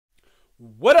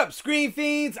What up, Screen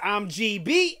Fiends? I'm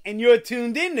GB, and you're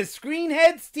tuned in to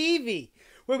Headz TV,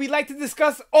 where we like to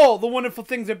discuss all the wonderful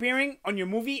things appearing on your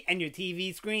movie and your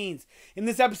TV screens. In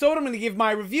this episode, I'm going to give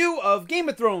my review of Game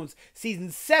of Thrones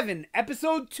Season 7,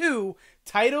 Episode 2,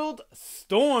 titled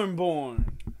Stormborn.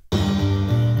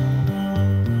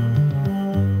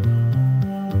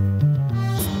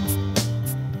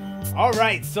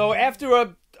 Alright, so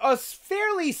after a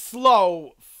fairly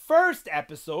slow first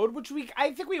episode, which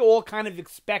I think we all kind of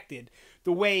expected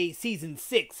the way Season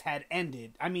 6 had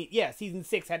ended. Season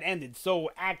 6 had ended so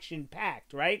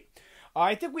action-packed, right?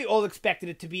 I think we all expected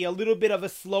it to be a little bit of a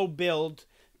slow build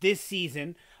this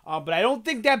season, but I don't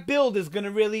think that build is going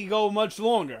to really go much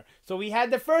longer. So we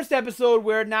had the first episode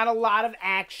where not a lot of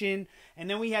action, and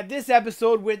then we had this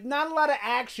episode with not a lot of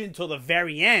action till the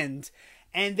very end,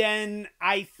 and then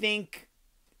I think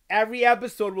every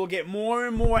episode will get more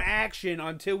and more action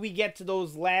until we get to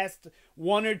those last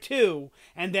one or two,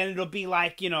 and then it'll be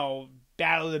like,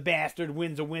 Battle of the Bastard,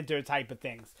 Winds of Winter type of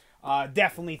things.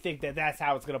 Definitely think that that's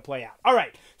how it's going to play out. All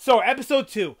right, so episode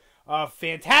 2.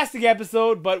 Fantastic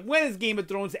episode, but when is Game of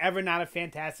Thrones ever not a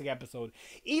fantastic episode?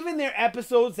 Even their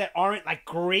episodes that aren't like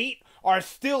great are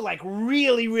still like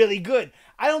really, really good.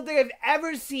 I don't think I've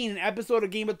ever seen an episode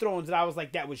of Game of Thrones that I was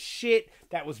like, that was shit,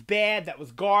 that was bad, that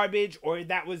was garbage, or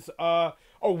that was a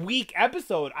weak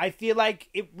episode. I feel like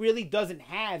it really doesn't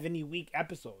have any weak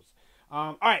episodes.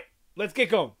 All right, let's get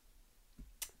going.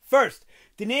 First,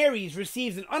 Daenerys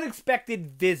receives an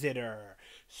unexpected visitor.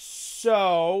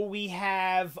 So we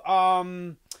have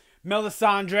Melisandre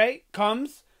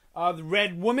comes, the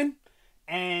Red Woman,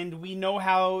 and we know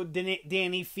how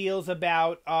Dany feels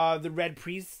about the Red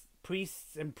Priests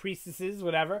and Priestesses,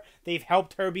 whatever. They've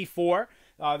helped her before.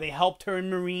 They helped her in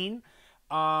Meereen,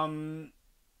 and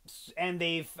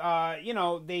they've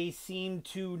they seem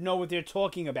to know what they're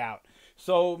talking about.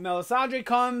 So Melisandre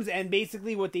comes, and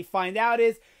basically what they find out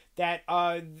is that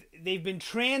they've been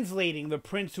translating the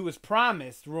prince who was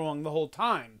promised wrong the whole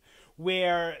time,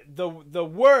 where the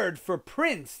word for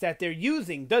prince that they're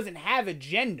using doesn't have a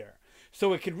gender,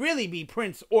 so it could really be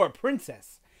prince or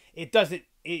princess. It doesn't,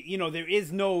 there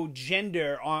is no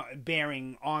gender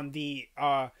bearing on the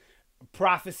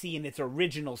prophecy in its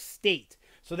original state.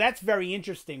 So that's very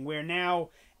interesting, where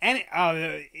now, and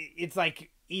it's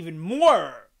like even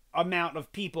more amount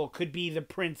of people could be the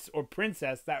prince or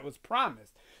princess that was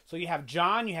promised. So you have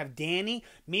Jon, you have Dany.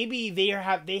 Maybe they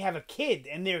have a kid,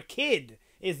 and their kid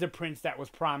is the prince that was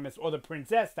promised, or the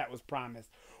princess that was promised.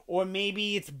 Or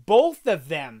maybe it's both of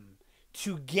them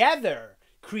together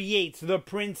creates the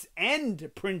prince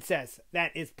and princess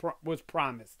that was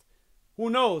promised. Who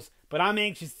knows? But I'm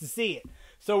anxious to see it.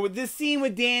 So with this scene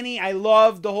with Dany, I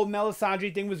loved the whole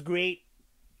Melisandre thing, was great.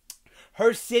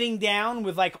 Her sitting down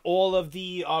with like all of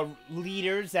the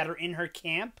leaders that are in her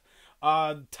camp.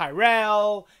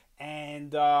 Tyrell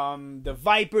and the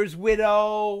Viper's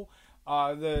widow,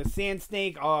 the Sand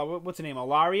Snake, what's her name,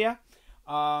 Alaria,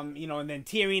 and then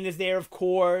Tyrion is there, of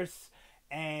course,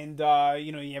 and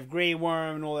you have Grey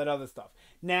Worm and all that other stuff.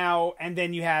 Now, and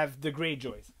then you have the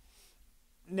Greyjoys.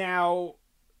 Now,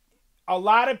 a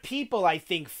lot of people, I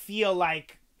think, feel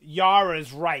like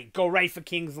Yara's right, go right for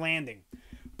King's Landing,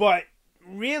 but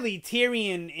really,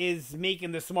 Tyrion is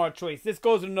making the smart choice. This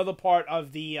goes in another part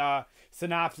of the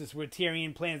synopsis where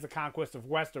Tyrion plans the conquest of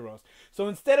Westeros. So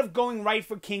instead of going right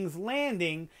for King's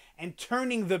Landing and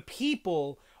turning the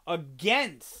people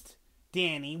against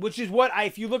Dany, which is what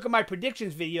if you look at my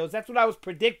predictions videos, that's what I was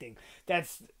predicting.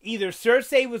 That's either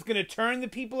Cersei was going to turn the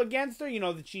people against her,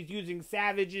 that she's using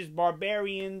savages,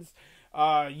 barbarians,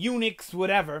 eunuchs,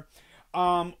 whatever.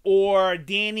 Or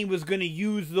Dany was going to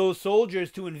use those soldiers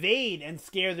to invade and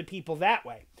scare the people that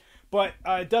way. But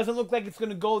it doesn't look like it's going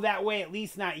to go that way, at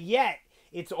least not yet.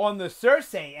 It's on the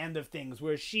Cersei end of things,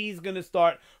 where she's going to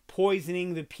start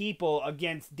poisoning the people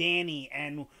against Dany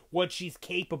and what she's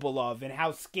capable of and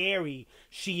how scary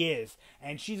she is.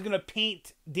 And she's going to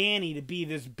paint Dany to be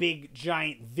this big,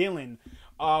 giant villain,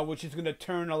 which is going to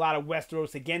turn a lot of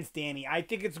Westeros against Dany. I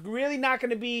think it's really not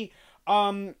going to be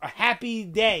a happy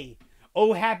day.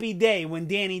 Oh, happy day when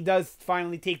Dany does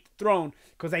finally take the throne,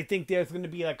 because I think there's going to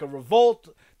be like a revolt.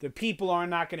 The people are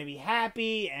not going to be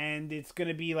happy, and it's going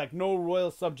to be like no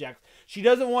royal subjects. She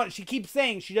keeps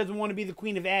saying she doesn't want to be the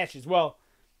Queen of Ashes. Well,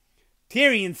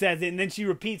 Tyrion says it, and then she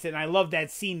repeats it, and I love that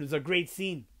scene. It was a great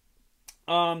scene.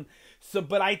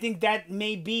 But I think that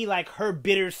may be like her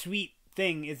bittersweet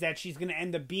thing, is that she's going to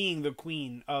end up being the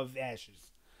Queen of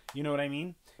Ashes. You know what I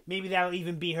mean? Maybe that'll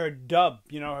even be her dub,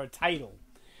 her title.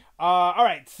 All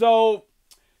right, so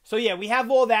yeah, we have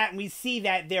all that, and we see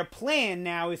that their plan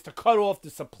now is to cut off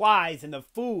the supplies and the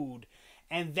food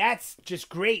and that's just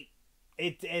great.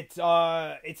 It's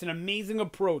an amazing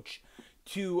approach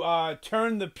to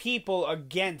turn the people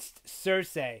against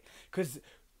Cersei, because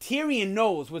Tyrion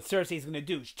knows what Cersei's going to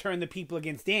do. Turn the people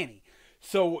against Dany.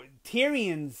 So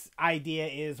Tyrion's idea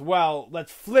is, well,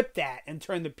 let's flip that and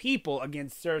turn the people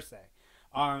against Cersei,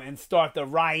 and start the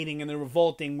rioting and the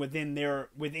revolting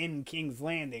within King's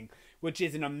Landing, which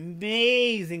is an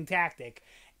amazing tactic.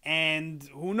 And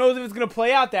who knows if it's going to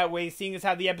play out that way, seeing as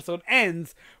how the episode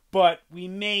ends. But we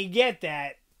may get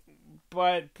that,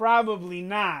 but probably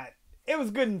not. It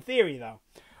was good in theory, though.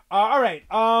 All right,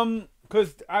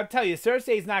 because I'll tell you,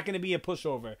 Cersei's not going to be a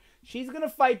pushover. She's going to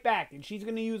fight back, and she's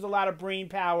going to use a lot of brain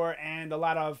power and a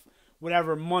lot of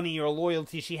whatever money or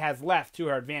loyalty she has left to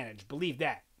her advantage. Believe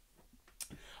that.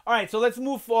 All right, so let's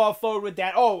move forward with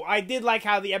that. Oh, I did like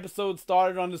how the episode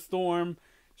started on the storm.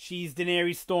 She's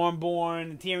Daenerys Stormborn,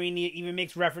 and Tyrion even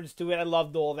makes reference to it. I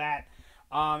loved all that.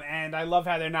 And I love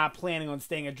how they're not planning on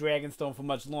staying at Dragonstone for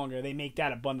much longer. They make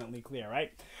that abundantly clear,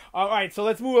 right? All right, so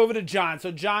let's move over to Jon.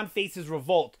 So Jon faces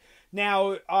revolt.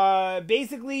 Now,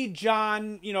 basically,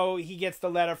 Jon, he gets the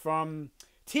letter from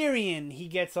Tyrion. He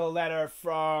gets a letter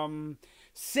from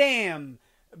Sam,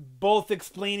 both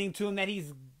explaining to him that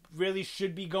he's really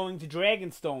should be going to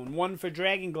Dragonstone. 1, for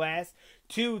Dragonglass.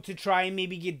 2, to try and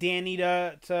maybe get Dany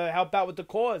to help out with the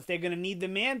cause. They're going to need the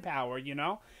manpower,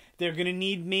 They're going to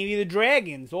need maybe the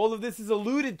dragons. All of this is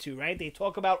alluded to, right? They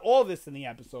talk about all this in the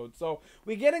episode. So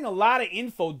we're getting a lot of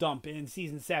info dump in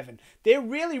Season 7. They're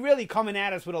really, really coming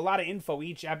at us with a lot of info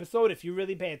each episode if you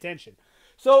really pay attention.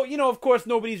 So, of course,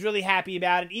 nobody's really happy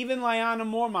about it. Even Lyanna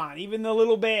Mormont, even the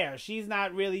little bear, she's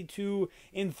not really too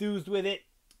enthused with it.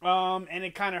 And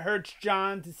it kind of hurts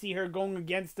Jon to see her going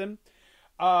against him.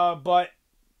 But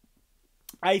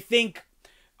I think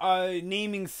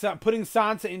putting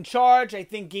Sansa in charge, I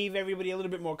think gave everybody a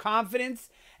little bit more confidence.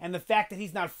 And the fact that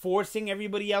he's not forcing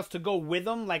everybody else to go with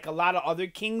him like a lot of other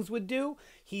kings would do.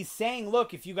 He's saying,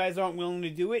 look, if you guys aren't willing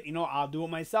to do it, I'll do it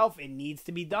myself. It needs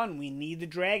to be done. We need the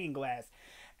Dragonglass.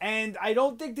 And I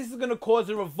don't think this is going to cause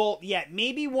a revolt yet.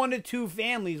 Maybe 1 or 2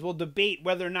 families will debate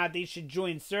whether or not they should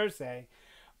join Cersei,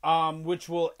 which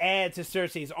will add to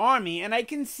Cersei's army. And I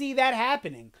can see that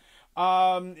happening.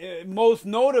 Most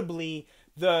notably,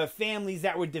 the families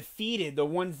that were defeated, the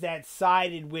ones that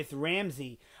sided with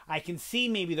Ramsay. I can see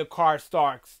maybe the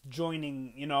Karstarks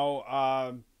joining,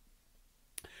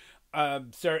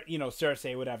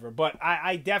 Cersei, whatever. But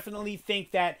I definitely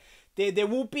think that there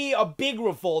won't be a big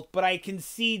revolt, but I can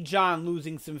see Jon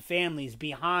losing some families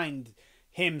behind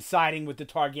him siding with the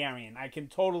Targaryen. I can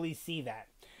totally see that.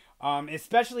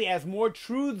 Especially as more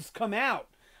truths come out.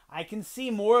 I can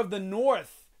see more of the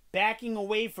North backing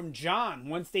away from Jon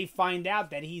once they find out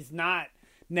that he's not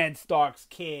Ned Stark's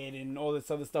kid and all this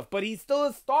other stuff. But he's still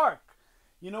a Stark.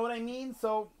 You know what I mean?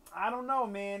 So, I don't know,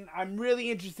 man. I'm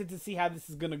really interested to see how this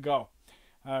is going to go.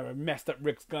 I messed up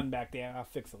Rick's gun back there. I'll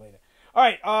fix it later. All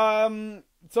right.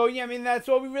 So, yeah, I mean, that's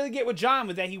what we really get with Jon,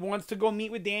 with that he wants to go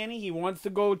meet with Dany. He wants to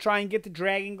go try and get the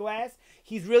Dragonglass.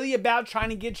 He's really about trying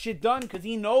to get shit done because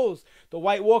he knows the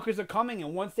White Walkers are coming.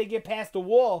 And once they get past the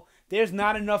wall, there's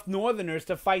not enough Northerners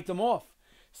to fight them off.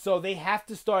 So they have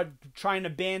to start trying to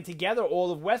band together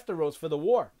all of Westeros for the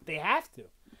war. They have to.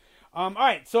 All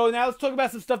right, so now let's talk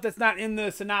about some stuff that's not in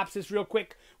the synopsis real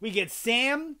quick. We get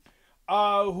Sam,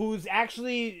 who's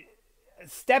actually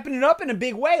stepping it up in a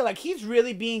big way. Like, he's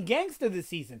really being gangster this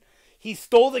season. He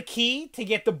stole the key to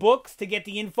get the books, to get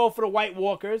the info for the White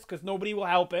Walkers, because nobody will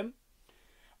help him.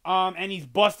 And he's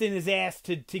busting his ass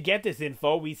to get this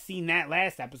info. We've seen that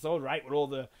last episode, right? With all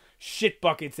the shit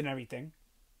buckets and everything.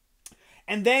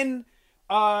 And then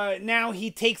now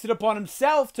he takes it upon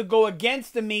himself to go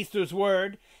against the Maester's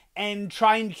word and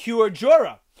try and cure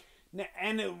Jorah.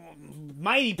 And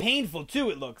mighty painful, too,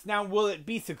 it looks. Now, will it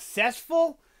be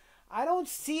successful? I don't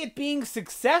see it being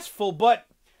successful, but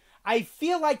I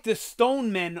feel like the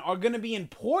Stone Men are going to be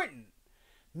important.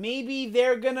 Maybe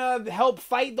they're going to help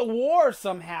fight the war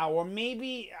somehow, or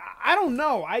maybe, I don't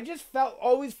know. I just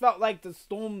always felt like the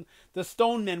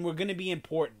Stone Men were going to be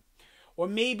important. Or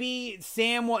maybe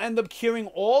Sam will end up curing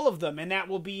all of them, and that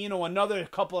will be, another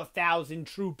couple of thousand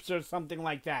troops or something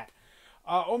like that.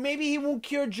 Or maybe he won't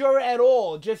cure Jorah at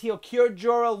all. Just he'll cure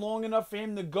Jorah long enough for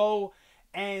him to go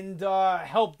and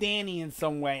help Dany in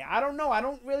some way. I don't know. I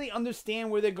don't really understand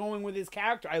where they're going with his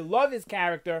character. I love his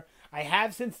character. I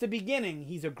have since the beginning.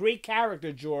 He's a great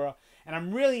character, Jorah, and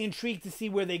I'm really intrigued to see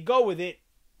where they go with it.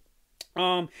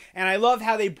 And I love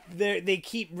how they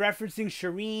keep referencing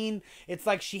Shireen. It's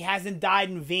like she hasn't died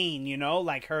in vain,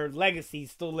 like her legacy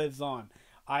still lives on.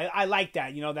 I like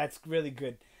that, that's really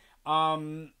good.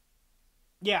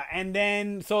 Yeah, and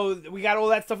then, so we got all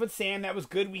that stuff with Sam. That was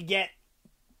good. We get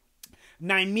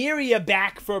Nymeria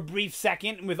back for a brief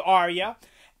second with Arya.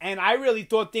 And I really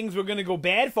thought things were going to go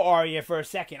bad for Arya for a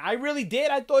second. I really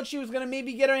did. I thought she was going to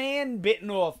maybe get her hand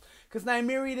bitten off. Because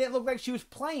Nymeria didn't look like she was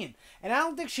playing. And I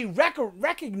don't think she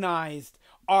recognized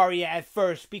Arya at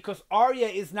first. Because Arya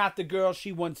is not the girl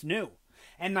she once knew.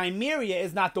 And Nymeria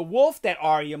is not the wolf that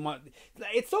Arya...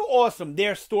 It's so awesome.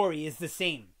 Their story is the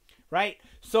same. Right?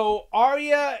 So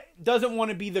Arya doesn't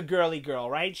want to be the girly girl,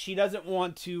 right? She doesn't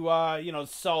want to,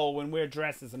 sew and wear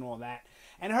dresses and all that.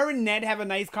 And her and Ned have a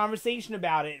nice conversation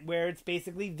about it, where it's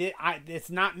basically, it's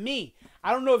not me.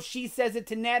 I don't know if she says it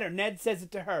to Ned or Ned says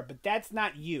it to her, but that's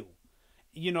not you.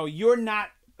 You're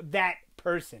not that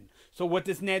person. So what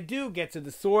does Ned do? Gets her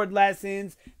the sword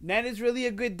lessons. Ned is really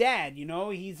a good dad,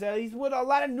 He's what a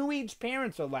lot of new age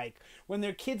parents are like. When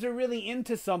their kids are really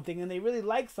into something and they really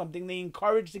like something, they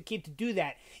encourage the kid to do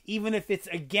that, even if it's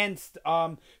against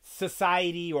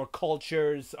society or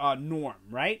culture's norm,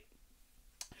 right?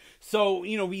 So,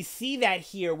 we see that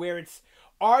here where it's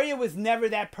Arya was never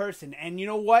that person. And you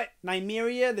know what?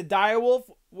 Nymeria, the direwolf,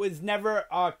 was never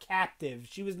a captive.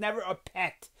 She was never a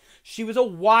pet. She was a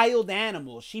wild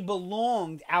animal. She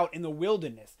belonged out in the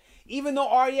wilderness. Even though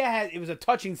Arya it was a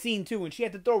touching scene too, when she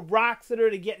had to throw rocks at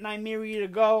her to get Nymeria to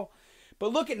go.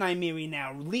 But look at Nymeria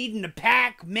now, leading the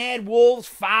pack, mad wolves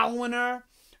following her,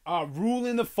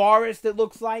 ruling the forest, it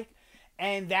looks like.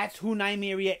 And that's who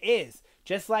Nymeria is.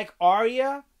 Just like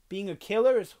Arya being a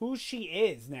killer is who she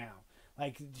is now.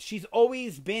 Like, she's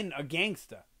always been a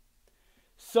gangster.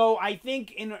 So I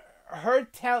think in her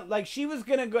she was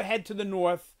going to go head to the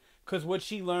north because what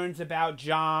she learns about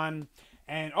Jon,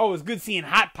 and it was good seeing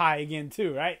Hot Pie again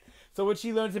too, right? So what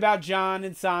she learns about Jon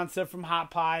and Sansa from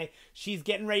Hot Pie, she's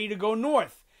getting ready to go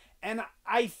north. And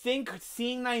I think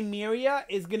seeing Nymeria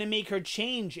is going to make her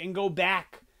change and go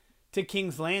back to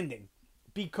King's Landing.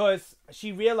 Because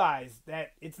she realized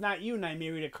that it's not you,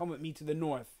 Nymeria, to come with me to the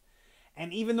north.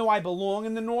 And even though I belong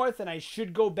in the north and I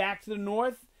should go back to the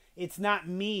north, it's not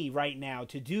me right now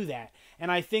to do that.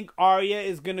 And I think Arya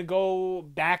is going to go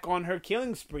back on her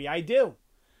killing spree. I do.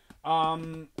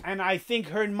 And I think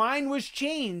her mind was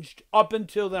changed up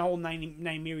until the whole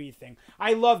Nymeria thing.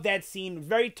 I love that scene.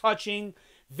 Very touching,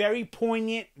 very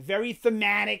poignant, very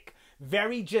thematic.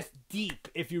 Very just deep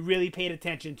if you really paid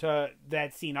attention to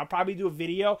that scene. I'll probably do a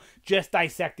video just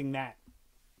dissecting that.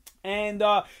 And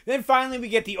then finally we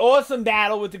get the awesome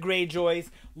battle with the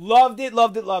Greyjoys. Loved it,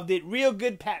 loved it, loved it. Real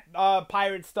good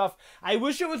pirate stuff. I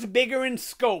wish it was bigger in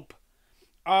scope.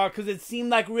 Because it seemed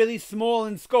like really small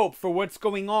in scope for what's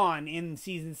going on in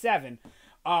Season 7.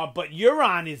 But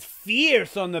Euron is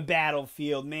fierce on the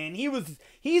battlefield, man.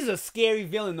 He's a scary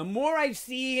villain. The more I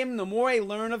see him, the more I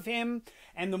learn of him.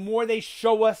 And the more they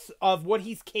show us of what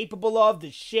he's capable of,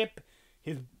 the ship,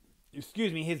 his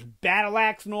battle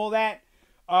axe and all that.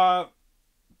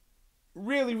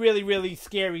 Really, really, really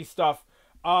scary stuff.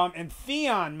 And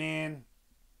Theon, man.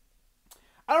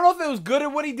 I don't know if it was good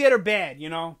at what he did or bad,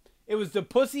 It was the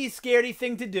pussy, scaredy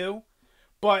thing to do.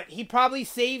 But he probably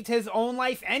saved his own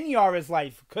life and Yara's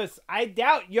life. Because I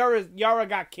doubt Yara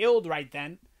got killed right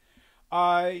then.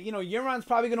 Euron's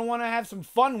probably going to want to have some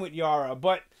fun with Yara.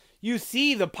 But you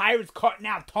see the pirates cutting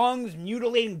out tongues,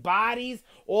 mutilating bodies.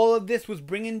 All of this was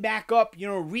bringing back up,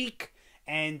 Reek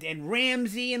and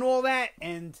Ramsay and all that.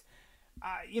 And,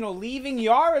 leaving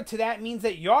Yara to that means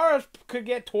that Yara could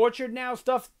get tortured now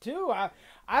stuff too.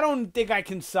 I don't think I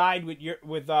can side with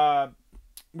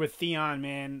Theon,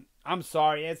 man. I'm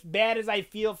sorry. As bad as I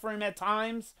feel for him at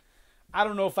times, I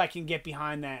don't know if I can get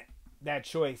behind that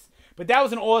choice. But that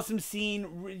was an awesome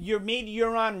scene. You made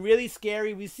Euron really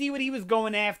scary. We see what he was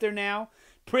going after now.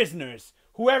 Prisoners.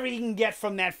 Whoever he can get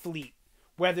from that fleet.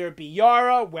 Whether it be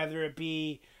Yara, whether it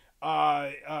be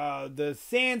the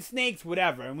Sand Snakes,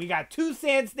 whatever. And we got 2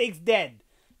 Sand Snakes dead.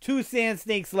 2 Sand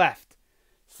Snakes left.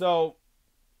 So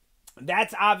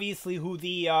that's obviously who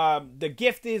the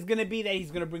gift is going to be that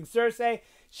he's going to bring Cersei.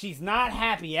 She's not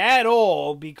happy at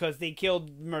all because they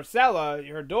killed Myrcella,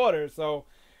 her daughter. So,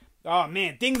 oh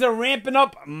man, things are ramping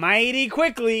up mighty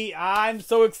quickly. I'm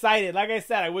so excited. Like I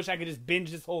said, I wish I could just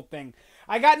binge this whole thing.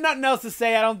 I got nothing else to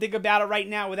say. I don't think about it right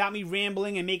now without me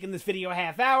rambling and making this video a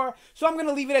half hour. So I'm going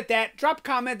to leave it at that. Drop a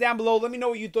comment down below. Let me know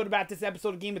what you thought about this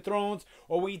episode of Game of Thrones,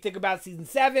 or what you think about Season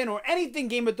 7, or anything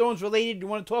Game of Thrones related you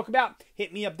want to talk about.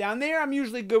 Hit me up down there. I'm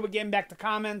usually good with getting back to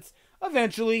comments.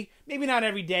 Eventually. Maybe not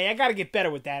every day. I got to get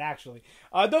better with that, actually.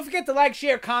 Don't forget to like,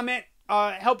 share, comment.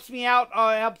 Helps me out.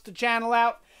 Helps the channel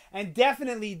out. And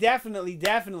definitely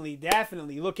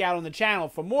look out on the channel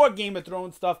for more Game of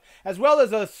Thrones stuff, as well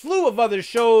as a slew of other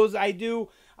shows I do.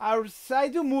 I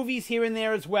do movies here and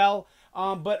there as well.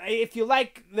 But if you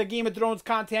like the Game of Thrones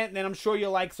content, then I'm sure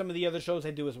you'll like some of the other shows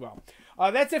I do as well.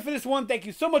 That's it for this one. Thank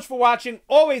you so much for watching.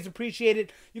 Always appreciate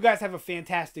it. You guys have a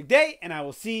fantastic day, and I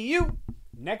will see you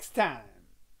next time.